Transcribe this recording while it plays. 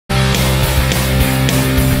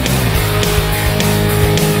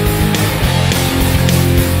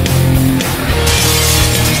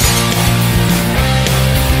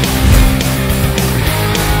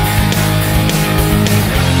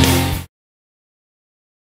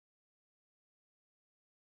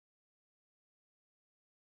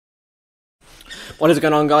What is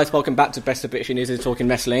going on, guys? Welcome back to Best of British News Talking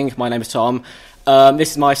Wrestling. My name is Tom.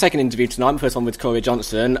 This is my second interview tonight, my first one with Corey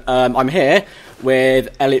Johnson. I'm here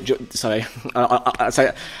with Elliott... Sorry.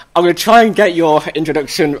 I'm going to try and get your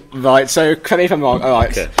introduction right, so correct me if I'm wrong. All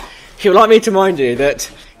right. Okay. He would like me to remind you that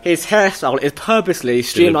his hairstyle is purposely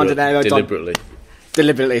streamlined and aerodynamic.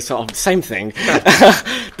 Deliberately, sort of, same thing.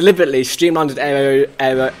 Deliberately streamlined and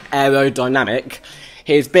aerodynamic.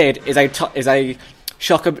 His beard is a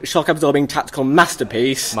shock-absorbing tactical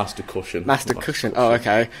masterpiece. Mastercushion. Oh,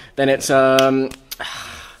 okay. Then it's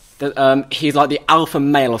he's like the alpha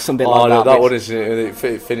male or something like that. Oh, no, that one is. It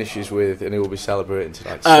finishes with, and he will be celebrating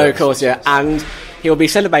tonight. Oh, of course, yeah. And he will be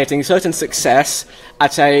celebrating certain success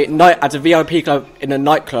at a V.I.P club in a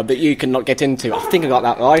nightclub that you cannot get into. I think I got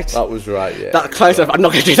that right. That was right. Yeah. That close enough. I'm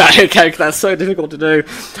not going to do that. Okay, because that's so difficult to do.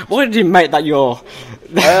 Why did you make that your?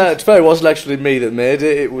 To be fair, it wasn't actually me that made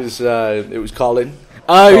it. It was Colin.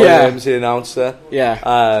 Oh, Colin yeah. James, the announcer.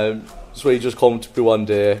 Yeah. So he just come to me one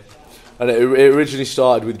day, and it originally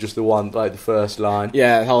started with just the first line.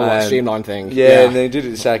 Yeah, the whole streamline thing. Yeah, and then he did it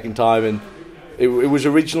the second time, and it was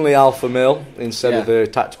originally alpha male instead of the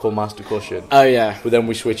tactical mastercushion. Oh, yeah. But then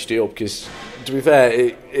we switched it up because, to be fair,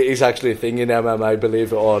 it is actually a thing in MMA,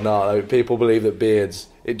 believe it or not. Like, people believe that beards,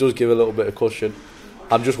 it does give a little bit of cushion.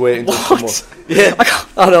 I'm just waiting until someone... Yeah,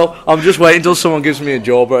 I know. I'm just waiting until someone gives me a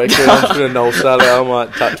jaw break. I'm just going to no-sell it. I'm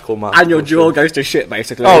like, tactical match. And your jaw goes to shit,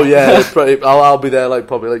 basically. Oh, yeah. I'll be there,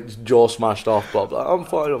 probably jaw smashed off. But I'm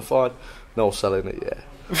fine. No-selling it, yeah.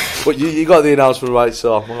 But you got the announcement right,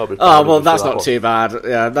 so I'm going to be proud. Oh, well, that's not too bad.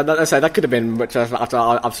 Yeah, that could have been much after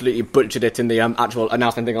I absolutely butchered it in the actual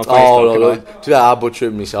announcement thing on Facebook. Oh, no. I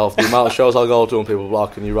butchered it myself. The amount of shows I'll go to and people are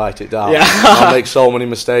like, can you write it down? Yeah. I'll make so many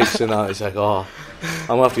mistakes in that. It's like, I'm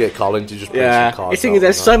going to have to get Colin to just print some cards.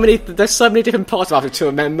 There's so many different parts of it to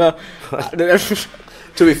remember. To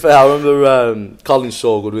be fair, I remember Colin's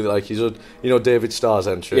so good with it. Like, he's David Starr's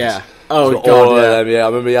entrance. Yeah. Oh, God, I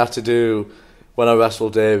remember he had to do... When I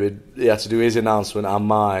wrestled David, he had to do his announcement and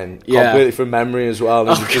mine completely from memory as well.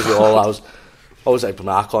 And because of all, I was like,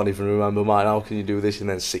 I can't even remember mine. How can you do this? And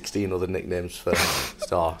then 16 other nicknames for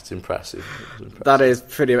Star. It's impressive. That is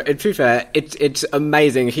pretty. To be fair, it's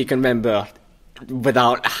amazing he can remember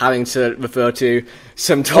without having to refer to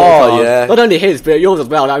some talk. Oh, yeah. Not only his, but yours as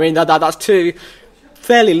well. I mean, that's two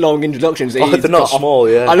fairly long introductions. They're not small,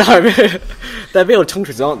 yeah. I know. They're real tongue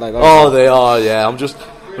twisters, aren't they? They are, yeah. I'm just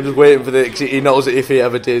waiting for cause he knows that if he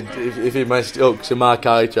ever did, if he messed it up, because in my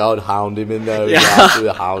character, I would hound him in there. I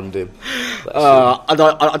would hound him.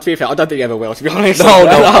 To be fair, I don't think he ever will, to be honest.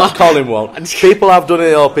 No, Colin won't. People have done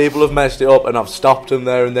it, or people have messed it up, and I've stopped him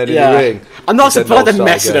there and then in the ring. I'm not surprised they're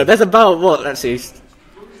messing it up. There's about, let's see.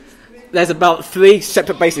 There's about 3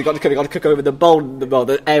 separate bases got to cook over: the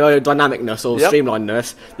aerodynamicness or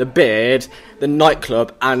streamlinedness, the beard, the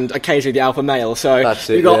nightclub, and occasionally the alpha male. So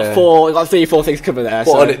you've got 3 or 4 things covered there.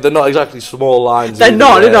 They're not exactly small lines. They're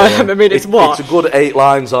not. I mean, it's what? It's a good 8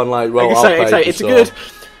 lines on it's a good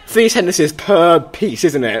 3 sentences per piece,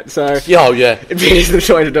 isn't it? So yeah. It's a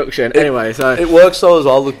short introduction. Anyway, so it works though as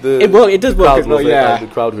well. It does work as well. Yeah, the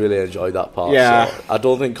crowd really enjoyed that part. Yeah, so I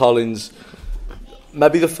don't think Colin's.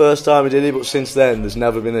 Maybe the first time he did it, but since then, there's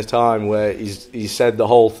never been a time where he's said the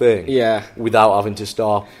whole thing without having to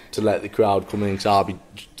stop to let the crowd come in. Because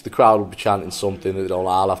the crowd will be chanting something that they don't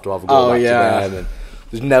like. I'll have to have a go back to them. And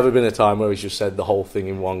there's never been a time where he's just said the whole thing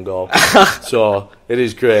in one go. So it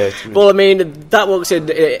is great. Well, I mean, that works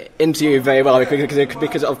into you very well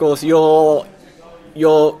because of course, your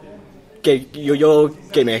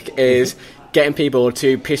gimmick is getting people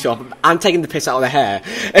to piss off and taking the piss out of their hair,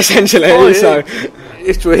 essentially. So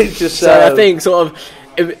it's just. So I think sort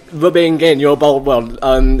of rubbing in your bold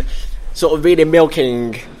sort of really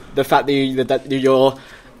milking the fact that your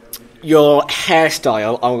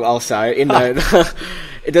hairstyle, I'll say,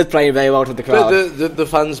 it does play very well to the crowd. The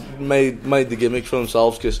fans made the gimmick for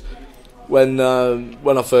themselves because. When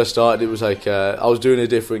I first started, it was like I was doing a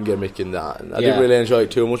different gimmick in that, and I didn't really enjoy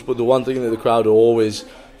it too much. But the one thing that the crowd always,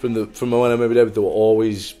 from when I maybe did, they were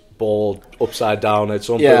always bald upside down at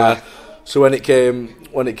something. Yeah. So when it came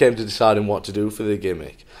to deciding what to do for the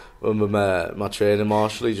gimmick, when my trainer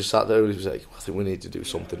Marshall, he just sat there and he was like, I think we need to do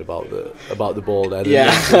something about the bald head.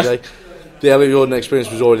 Yeah. Like, the Elliott Jordan Experience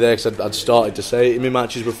was already there because I'd started to say it in my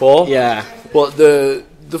matches before. Yeah. But the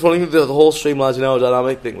funny thing, the whole Streamlined and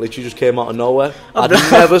Aerodynamic thing literally just came out of nowhere. I'd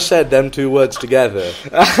never said them 2 words together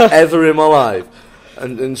ever in my life.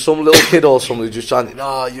 And some little kid or somebody just chanting,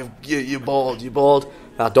 you're bald.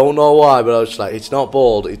 I don't know why, but I was just like, it's not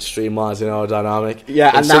bald, it's Streamlined and Aerodynamic.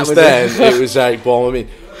 Yeah, and since then, it was like, I mean,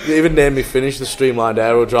 even named me finish the Streamlined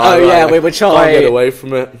Aero Drive. Oh yeah, we were trying. Can't get away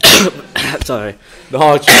from it. Sorry.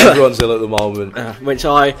 No, everyone's ill at the moment. Which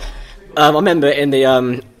I remember in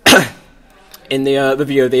the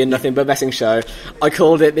review of the Nothing But Wrestling show, I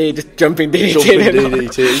called it the just jumping DDT. Jumping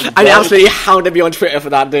DDT. And it absolutely hounded me on Twitter for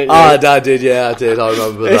that, didn't you? I did, I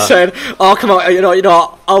remember that. It said, "Oh, come on, you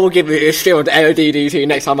know, I will give you a Streamlined Aero DDT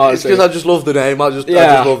next time I see." It's because I just love the name. I just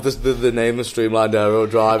love the name, the Streamlined Aero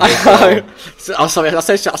Drive. Sorry, I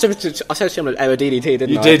said Streamlined Aero DDT,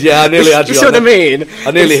 didn't I? You did, yeah. I nearly had you. You see what I mean?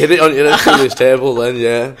 I nearly hit it on you through this table. Then,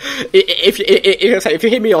 yeah. If you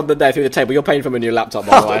hit me on the there through the table, you're paying for a new laptop,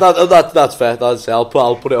 by the way. That's fair.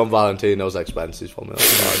 I'll put it on Valentino's expenses for me.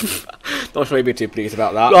 Not sure you'd be too pleased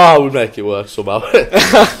about that. Oh, we'd make it work somehow.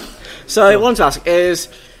 So, I want to ask is,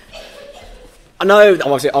 I know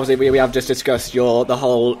obviously we have just discussed the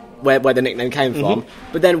whole where the nickname came from,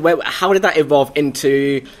 but then how did that evolve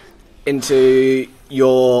into the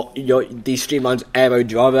Streamlined Aero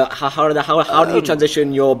Driver? How do you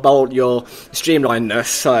transition your streamlinedness?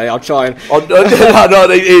 So I'll try and. No,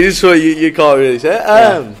 it is what you can't really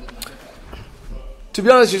say. To be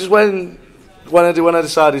honest, it's just when I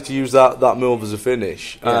decided to use that move as a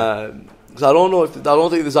finish. Because I don't think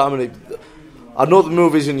there's that many. I know the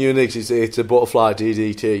move isn't unique. It's a butterfly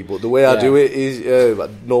DDT, but the way I do it is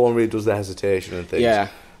no one really does the hesitation and things. Yeah.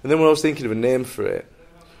 And then when I was thinking of a name for it,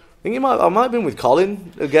 I think I might have been with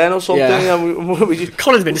Colin again or something. Yeah.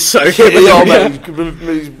 Colin's been so good.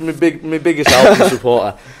 My biggest help and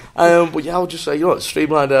supporter. But yeah, I would just say,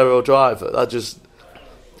 Streamlined Aero Driver. That just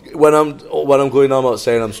when I'm going on about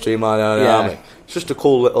saying I'm Streamlined Aerodynamic, it's just a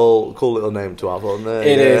cool little name to have on there.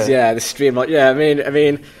 It is, the Streamlined. Yeah, I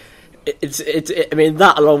mean, it's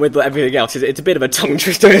that along with everything else, it's a bit of a tongue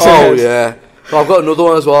twister. Oh yeah. Well, I've got another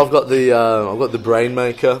one as well. I've got the Brain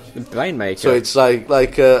Maker. The Brain Maker. So it's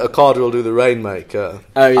like a Carter will do the Rainmaker.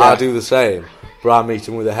 Oh yeah. I do the same. But I meet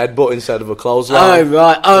him with a headbutt instead of a clothesline. Oh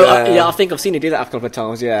right. Oh yeah. I think I've seen you do that a couple of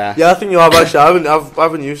times. Yeah. Yeah, I think you have actually. I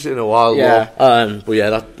haven't used it in a while. Yeah. But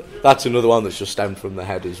yeah, that's another one that's just stemmed from the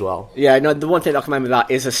head as well. Yeah. No, the one thing I can remember that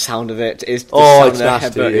is the sound of it. Is the sound it's of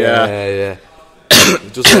nasty. Headbutt, yeah.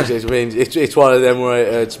 It's one of them where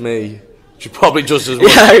it hurts me. Should probably just as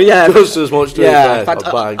much. Just as much to in fact,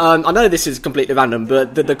 I know this is completely random,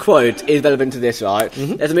 but the quote is relevant to this, right?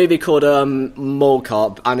 Mm-hmm. There's a movie called Mall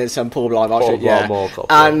Cop, and it's Paul Blart. Mall Cop,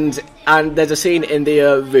 and there's a scene in the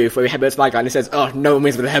roof where he headbutts my guy, and he says, "Oh, no one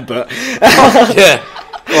wins with a headbutt." Yeah.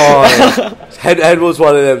 Head was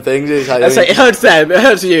one of them things. It's like, it hurts them, it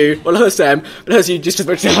hurts you. Well, it hurts them, but it hurts you just as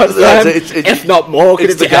much as it hurts them, if not more.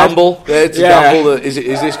 It's a gamble. Yeah, it's a gamble. That is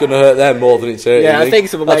this going to hurt them more than it's hurting? Yeah, I think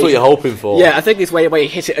so. That's what you're hoping for. Yeah, I think this way you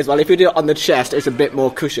hit it as well. If you do it on the chest, it's a bit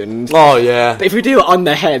more cushioned. Oh yeah. But if you do it on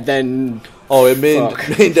the head, then. Oh, me and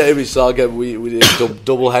David Sargent, we did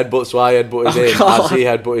double headbutts. So I headbutted him as he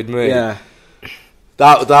headbutted me. Yeah.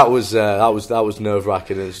 That was nerve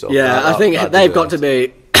wracking and stuff. Yeah, I think they've got to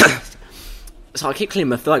be. So I keep cleaning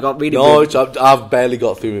my throat. I got really. No, I've barely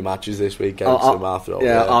got through my matches this week. I'm not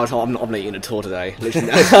eating at all today.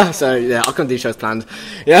 So yeah, I couldn't do shows planned.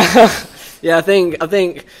 Yeah, yeah. I think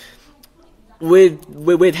with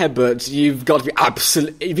headbutts, you've got to be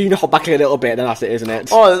absolutely. If you can hold back a little bit, then that's it, isn't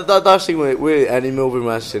it? Oh, that's the thing with any move in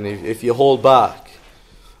wrestling. If you hold back,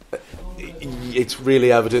 it's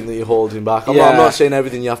really evident that you're holding back. I'm not saying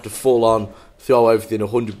everything you have to full on throw everything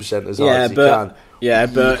 100% as hard as you can. Yeah,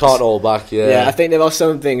 but you can't hold back. Yeah, I think there are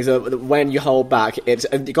some things that when you hold back, it's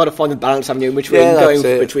you got to find the balance, haven't you,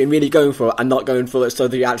 between really going for it and not going for it, so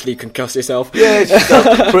that you actually concuss yourself. Yeah,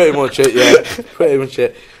 that's pretty much it. Yeah, pretty much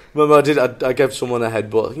it. Remember, I gave someone a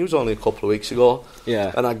headbutt. I think it was only a couple of weeks ago.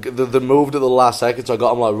 Yeah, and they moved at the last second, so I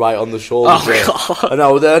got him like right on the shoulder. Oh, God. And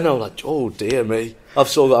I was there, and I was like, oh dear me. I've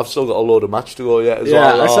still got a load of match to go yet as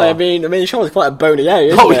well. Yeah, so I mean, your shoulder's quite a bony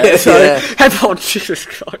area, isn't it? So, headbutt, Jesus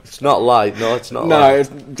Christ. It's not light. No, it's not. No,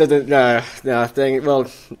 it doesn't. No. I think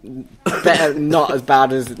better, not as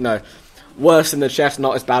bad as worse than the chest,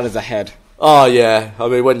 not as bad as the head. Oh yeah, I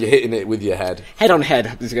mean when you're hitting it with your head on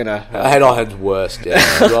head is gonna hurt. Head on head's worst. Yeah,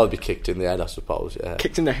 I'd rather be kicked in the head, I suppose. Yeah,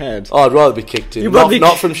 kicked in the head. Oh, I'd rather be kicked in.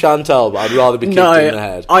 Not from Chantel, but I'd rather be kicked in the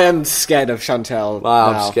head. I am scared of Chantel.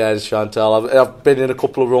 I'm scared of Chantel. I've been in a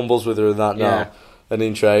couple of rumbles with her and that now, and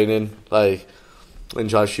in training, and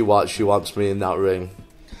she wants me in that ring,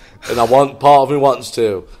 and part of me wants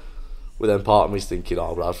to. But then part of me's thinking,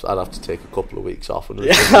 I'd have to take a couple of weeks off and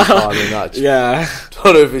time in that. Yeah.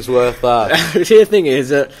 Don't know if it's worth that. See, the thing is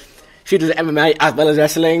that she does MMA as well as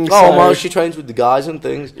wrestling. Oh, well, she trains with the guys and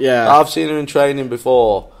things. Yeah. I've seen her in training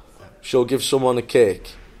before. She'll give someone a kick.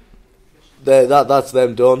 That's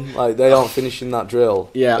them done. Like, they aren't finishing that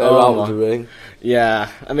drill. Yeah. They're out of the ring. Yeah,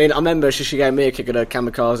 I mean, I remember she gave me a kick at a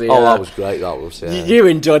kamikaze. Oh, that was great. That was. Yeah. You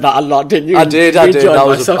enjoyed that a lot, didn't you? I did. You enjoyed That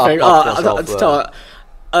was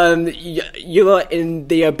you were in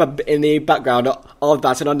the background of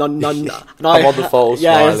that, and I'm on the phone.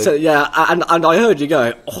 Yeah, smiling. and I heard you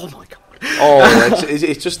go, "Oh my god." Oh,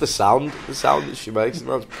 it's just the sound that she makes, and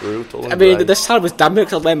that's brutal. I mean, the sound was damn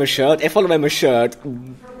because I wear my shirt. If I wear my shirt,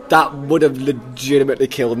 that would have legitimately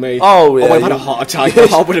killed me. Oh yeah, I would have had a heart attack. My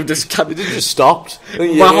heart would have just. It just stopped.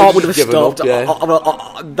 My heart would have stopped. Up, yeah.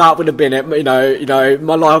 That would have been it. You know,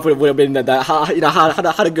 my life would have been that.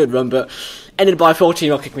 Had a good run, but ended by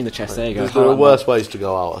 14. I'll kick me in the chest. There you go. There are worse ways to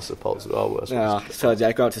go out, I suppose. There are worse ways. So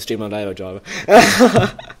yeah, go out to Streamlined Aerodynamic.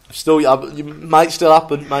 Still, you might still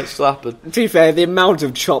happen. To be fair, the amount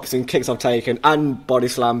of chops and kicks I've taken, and body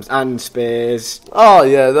slams and spears. Oh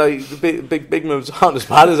yeah, the big moves aren't as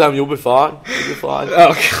bad as them. You'll be fine.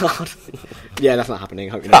 Oh god. Yeah, that's not happening.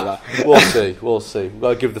 Hope you know that. We'll see. We've got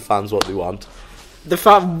to give the fans what they want. The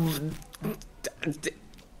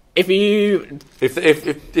if you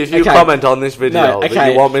comment on this video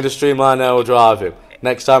that you want me to streamline or drive him,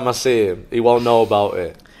 next time I see him, he won't know about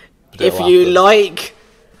it. If you like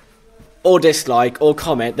or dislike or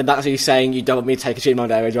comment, then that's you saying you don't want me to take a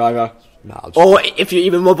Streamlined Aero driver. No, or if you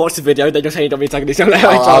even more watch the video, then you're saying you don't want me to take a Streamlined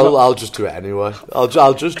Aero driver. I'll just do it anyway. I'll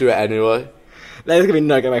just do it anyway. There's gonna be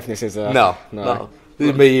no get away from this, is there? No. This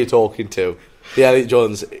is me you're talking to. The Elliott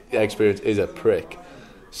Jordan Experience is a prick.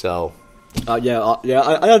 So. I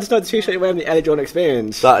just know the t-shirt you're wearing, the Elliott Jordan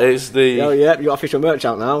Experience. That is the... Oh yeah, you got official merch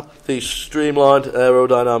out now. The Streamlined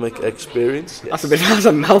Aerodynamic Experience. Yes. That's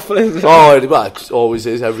a mouthful, isn't it? Oh, it always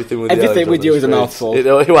is. Everything with you is a mouthful.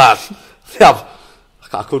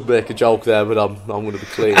 I could make a joke there, but I'm going to be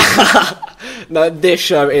clean. No, this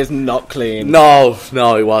show is not clean. No,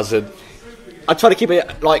 it wasn't. I try to keep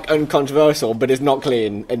it uncontroversial, but it's not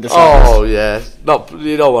clean in the sense. Oh yeah,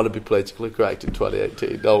 you don't want to be politically correct in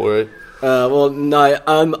 2018. Don't worry. Well, no.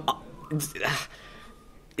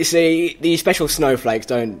 You see, the special snowflakes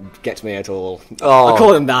don't get me at all. Oh. I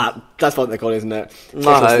call them that. That's what they call it, isn't it?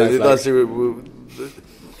 No, that's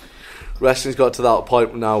wrestling's got to that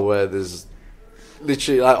point now where there's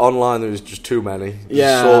literally online. There's just too many.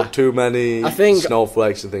 Yeah, too many.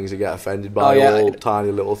 Snowflakes and things that get offended by all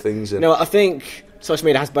tiny little things. And I think social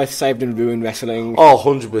media has both saved and ruined wrestling. Oh,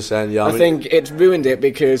 100%, yeah. I think it's ruined it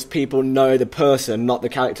because people know the person, not the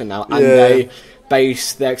character now, and they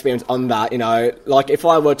base their experience on that. Like if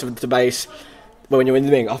I were to base when you're in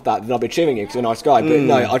the ring off that, then I'd be cheering you because you're a nice guy. But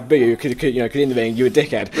no, I'd boo you because in the ring you're a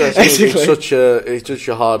dickhead. Yeah, it's such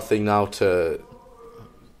a hard thing now to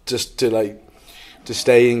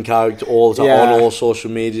stay in character all the time on all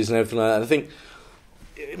social medias and everything like that. And I think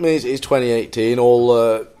it's 2018.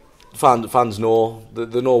 All fans know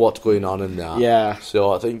they know what's going on in that. Yeah.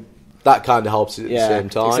 So I think that kind of helps at the same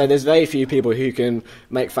time. So there's very few people who can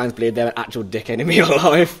make fans believe they're an actual dickhead in real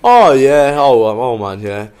life. Oh yeah. Oh man.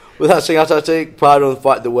 Yeah. With that thing, I take pride on the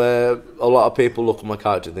fact that where a lot of people look at my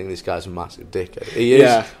character and think this guy's a massive dickhead. He is.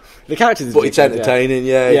 Yeah. The character's but it's entertaining.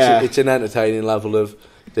 Yeah. It's an entertaining level of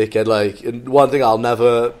dickhead. Like, and one thing I'll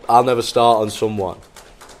never start on someone.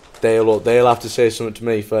 They'll have to say something to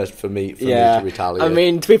me first for me to retaliate. I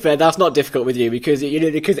mean, to be fair, that's not difficult with you because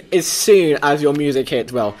as soon as your music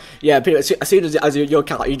hits, as soon as your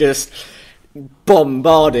character, you just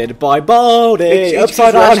bombarded by Baldy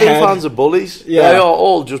upside down head. Fans are bullies. Yeah, they are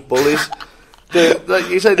all just bullies. Like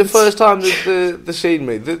you say, the first time they seen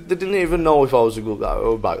me, they didn't even know if I was a good guy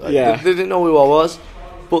or a bad guy. They didn't know who I was,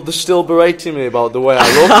 but they're still berating me about the way I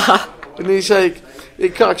look. And he's like,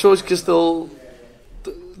 it cracks us because they'll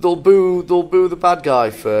boo the bad guy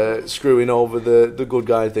for screwing over the good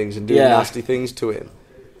guy things and doing nasty things to him.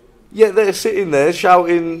 Yeah, they're sitting there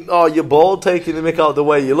shouting, "Oh, you're bored," taking the mick out of the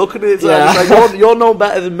way you look at it. It's like, you're no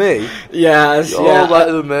better than me. You're no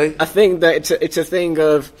better than me. I think that it's a thing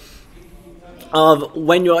of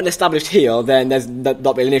when you're an established heel, then there's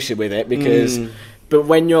not really an issue with it because, but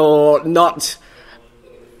when you're not.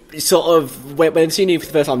 Sort of when they've seen you for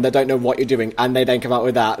the first time, they don't know what you're doing, and they then come out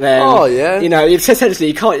with that. Then, it's essentially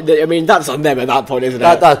you can't. I mean, that's on them at that point, isn't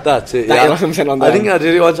it? That's it. On them. I think I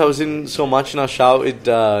did it once. I was in so much, and I shouted.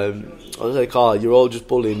 I was like, "Oh, you're all just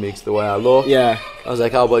bullying me because the way I look." Yeah. I was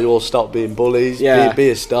like, "How about you all stop being bullies? Yeah. Be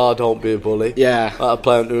a star, don't be a bully." Yeah. I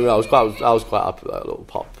was quite happy with that little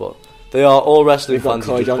pop, but. They are all wrestling fans.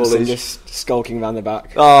 Corey Johnson just skulking around the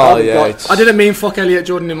back. Oh yeah. I didn't mean fuck Elliott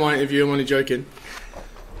Jordan in my interview. I'm only joking.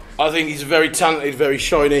 I think he's a very talented, very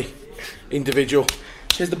shiny individual.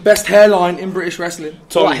 He has the best hairline in British wrestling.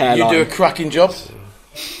 Tom, you do a cracking job.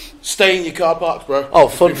 Stay in your car parks, bro. Oh,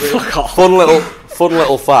 fun fun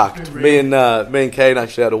little fact. Me and Kane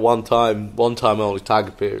actually had a one time only tag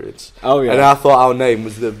appearance. Oh yeah. And I thought our name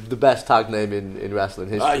was the best tag name in wrestling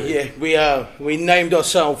history. Yeah, we named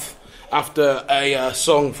ourselves after a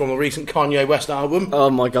song from a recent Kanye West album. Oh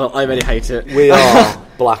my god, I really hate it. We are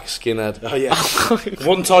Black Skinhead. Oh yeah.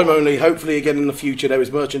 One time only. Hopefully again in the future there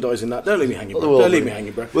is merchandise in that. Don't leave me hanging, bro. Don't leave me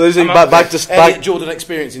hanging, bro. Well, is it back to Elliott Jordan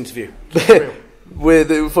Experience interview. we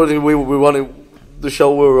wanted the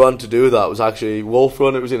show we were on to do that was actually Wolf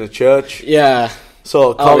Run. It was in a church. Yeah.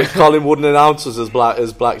 So Colin wouldn't announce us as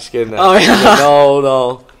black skin. Oh yeah.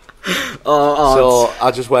 No. So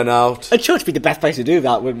I just went out. A church would be the best place to do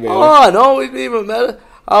that, wouldn't it? Oh, I know, it didn't even matter.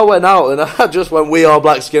 I went out and I just went, we are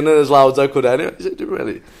black skin, as loud as I could anyway. It didn't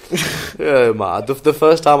really. Yeah, man. The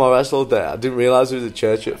first time I wrestled there, I didn't realise it was a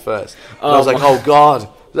church at first. And I was like, oh god.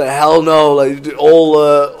 Like, hell no. Like,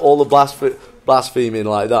 all the blaspheming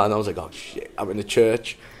like that. And I was like, oh shit, I'm in a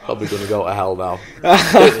church. Probably going to go to hell now.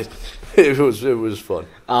 It was fun.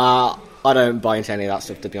 I don't buy into any of that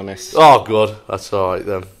stuff, to be honest. Oh, good. That's alright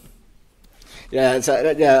then. Yeah,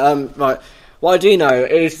 right. What I do know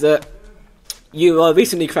is that you were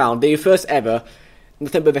recently crowned the first ever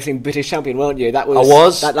nothing but wrestling British champion, weren't you? That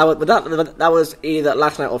was. That was either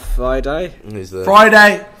last night or Friday.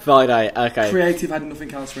 Friday. Okay. Creative had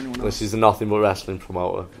nothing else for anyone else. This is the Nothing But Wrestling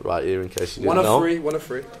promoter right here, in case you didn't know. One of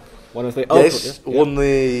three. Yes, won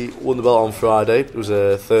the belt on Friday. It was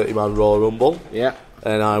a 30-man Royal Rumble. Yeah.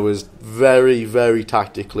 And I was very, very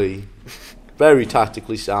tactically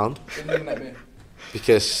sound.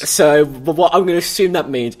 Because so, what I'm going to assume that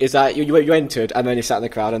means is that you entered and then you sat in the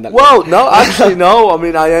crowd and that. Well, no, actually no. I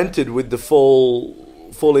mean, I entered with the full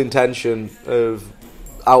intention of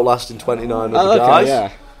outlasting 29 other guys. Yeah.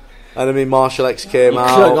 And I mean, Marshall X came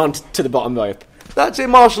out. Clung on to the bottom rope. That's it.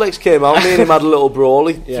 Marshall X came out. Me and him had a little brawl.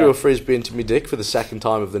 He threw a frisbee into me dick for the second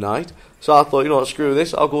time of the night. So I thought, you know what, screw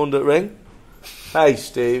this. I'll go under the ring. Hey,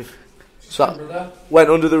 Steve. So I went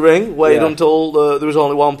under the ring, waited until there was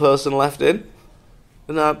only one person left in,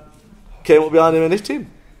 and I came up behind him and hit him.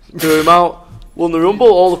 Threw him out, won the Rumble.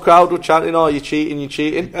 All the crowd were chanting, "Oh, you're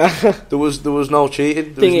cheating!" There was no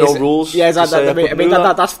cheating. There was no rules. Yeah,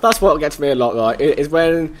 that's what gets me a lot. Right,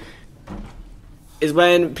 is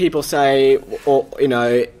when people say, or in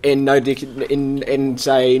no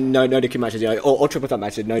DQ matches, or triple threat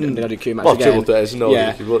matches, no DQ matches. Well, triple threat is no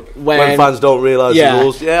DQ, but when fans don't realise the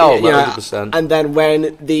rules, 100%. And then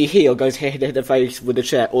when the heel goes hit the face with the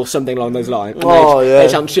chair or something along those lines, they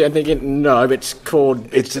jump shit and thinking, no, it's called.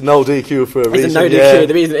 It's a no DQ for a reason. It's a no DQ.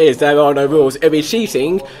 The reason is there are no rules. It'd be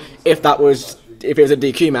cheating if it was a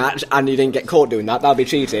DQ match and you didn't get caught doing that. That'd be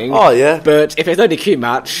cheating. Oh yeah. But if it's no DQ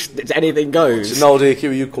match, anything goes. It's no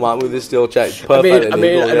DQ. You come out with this still check. Perfect.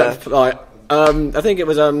 I think it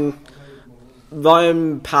was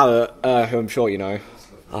Ryan Parrott, who I'm sure you know.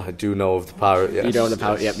 I do know of the parrot. Yes. You know the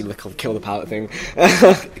parrot. Yeah, you kill the parrot thing.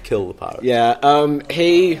 Kill the parrot. Yeah. I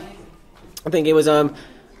think it was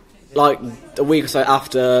like a week or so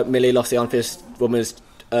after Millie lost the Unfist Women's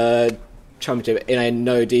Championship in a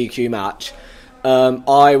no DQ match.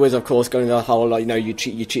 I was, of course, going the whole you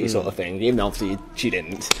cheat sort of thing, even though obviously she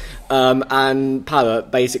didn't. And Parrott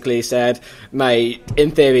basically said, "Mate, in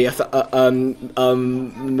theory, if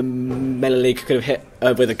Melanie could have hit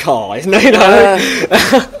her with a car,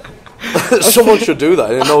 Someone should do that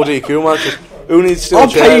in a no DQ match. Who needs to? I'll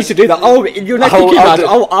pay you to do that. You're not DQ match.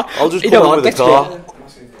 I'll just put him with a car.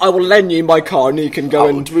 I will lend you my car and you can go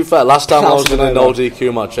and... To be fair, last time I was in a no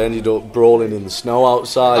DQ match, I ended up brawling in the snow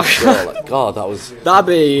outside. So, God, that'd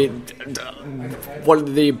be one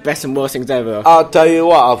of the best and worst things ever. I'll tell you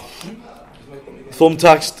what, I got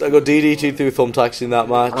DDT'd through thumbtacks in that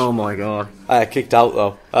match. Oh my God. I kicked out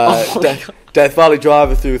though. Death Valley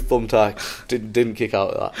Driver through thumbtack. Didn't kick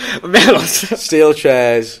out of that. Steel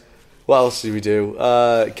chairs. What else did we do?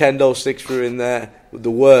 Kendo sticks were in there. The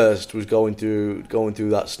worst was going through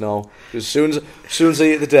that snow. As soon as I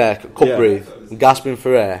hit the deck, I couldn't breathe. I'm gasping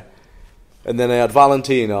for air. And then I had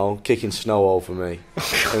Valentino kicking snow over me.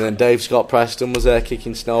 And then Dave Scott Preston was there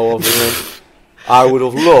kicking snow over me. I would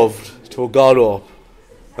have loved to have got up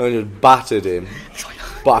and just battered him,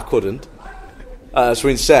 but I couldn't. So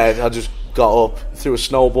instead, I just got up, threw a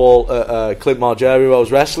snowball at Clint Margeri who I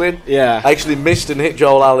was wrestling. Yeah. I actually missed and hit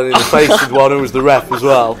Joel Allen in the face with one who was the ref as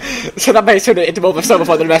well. So that makes it into more of a snowball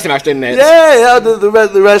fight than the wrestling match, didn't it? Yeah,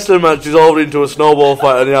 the wrestling match is over into a snowball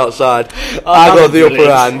fight on the outside. I got the upper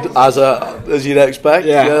hand, as you'd expect.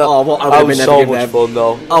 Yeah. That was so much fun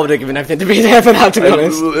though. I would have given everything to be there for that, to be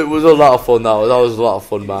honest. It was a lot of fun though. That was a lot of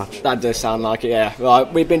fun match. That does sound like it, yeah. Right,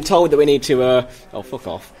 we've been told that we need to... oh, fuck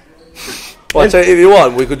off. Well, I tell you, if you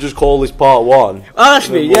want, we could just call this part 1. Oh,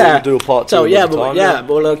 actually, yeah. We'll do a part 2. So yeah, time,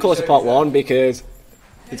 well, of course, a part 1 because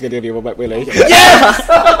he's going to give you a wet willy.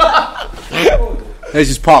 This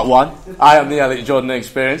is part 1. I am the Elliott Jordan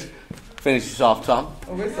Experience. Finish this off, Tom.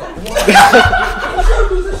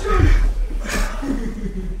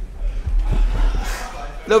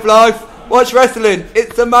 Love life. Watch wrestling.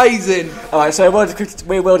 It's amazing. Alright, so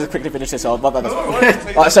we will just quickly finish this off.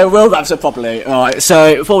 Alright, so we'll wrap this up properly. Alright,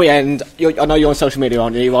 so before we end, I know you're on social media,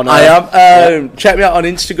 aren't you? I am. Check me out on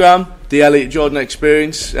Instagram, the Elliott Jordan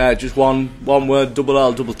Experience. Just one word, double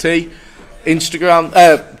L, double T.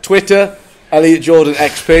 Instagram, Twitter, Elliott Jordan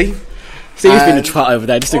XP. See, he's been a twat over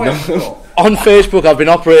there, just ignore. On Facebook, I've been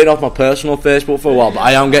operating off my personal Facebook for a while, but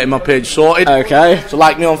I am getting my page sorted. Okay. So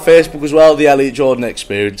like me on Facebook as well, the Elliott Jordan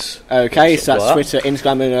Experience. Okay, so that's Twitter,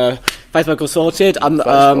 Instagram, and Facebook all sorted.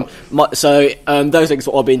 Those links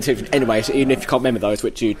will all be in description anyway, so even if you can't remember those,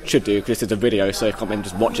 which you should do, because this is a video, so if you can't remember,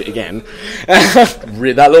 just watch it again.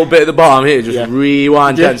 That little bit at the bottom here, just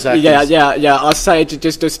rewind 10 seconds. Yeah, I'll say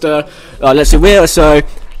let's see, so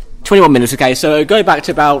 21 minutes, okay, so go back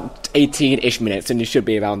to about 18-ish minutes and you should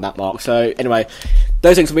be around that mark. So anyway,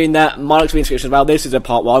 those things will be in there. My links will be in the description as well. This is a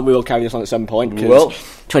part 1. We will carry this on at some point. We will.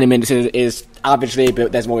 20 minutes is averagely,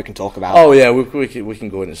 but there's more we can talk about. Oh yeah, we can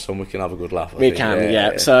go into some. We can have a good laugh. We can,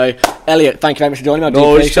 yeah. So Elliott, thank you very much for joining me. I do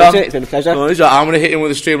No, appreciate it. It's been a pleasure. No, I'm going to hit him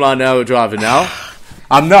with a Streamlined Aero driver now.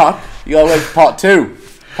 I'm not. You got to wait for part 2.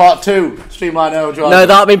 Part 2, Streamlined Aero driver. No,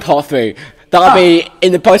 that'll be part 3. That'll be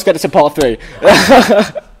in the post credits of part 3.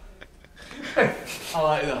 I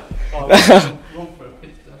like that.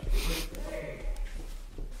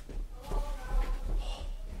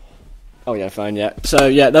 Oh yeah, fine, yeah. So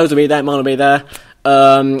yeah, those will be there, mine will be there.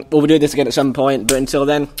 We'll do this again at some point, but until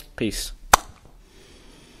then, peace.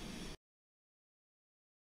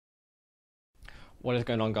 What is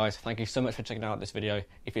going on, guys? Thank you so much for checking out this video.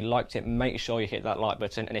 If you liked it, make sure you hit that like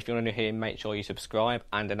button, and if you're new here, make sure you subscribe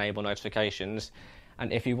and enable notifications.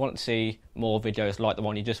 And if you want to see more videos like the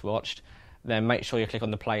one you just watched, then make sure you click on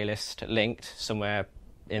the playlist linked somewhere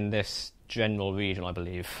in this general region, I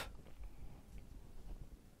believe.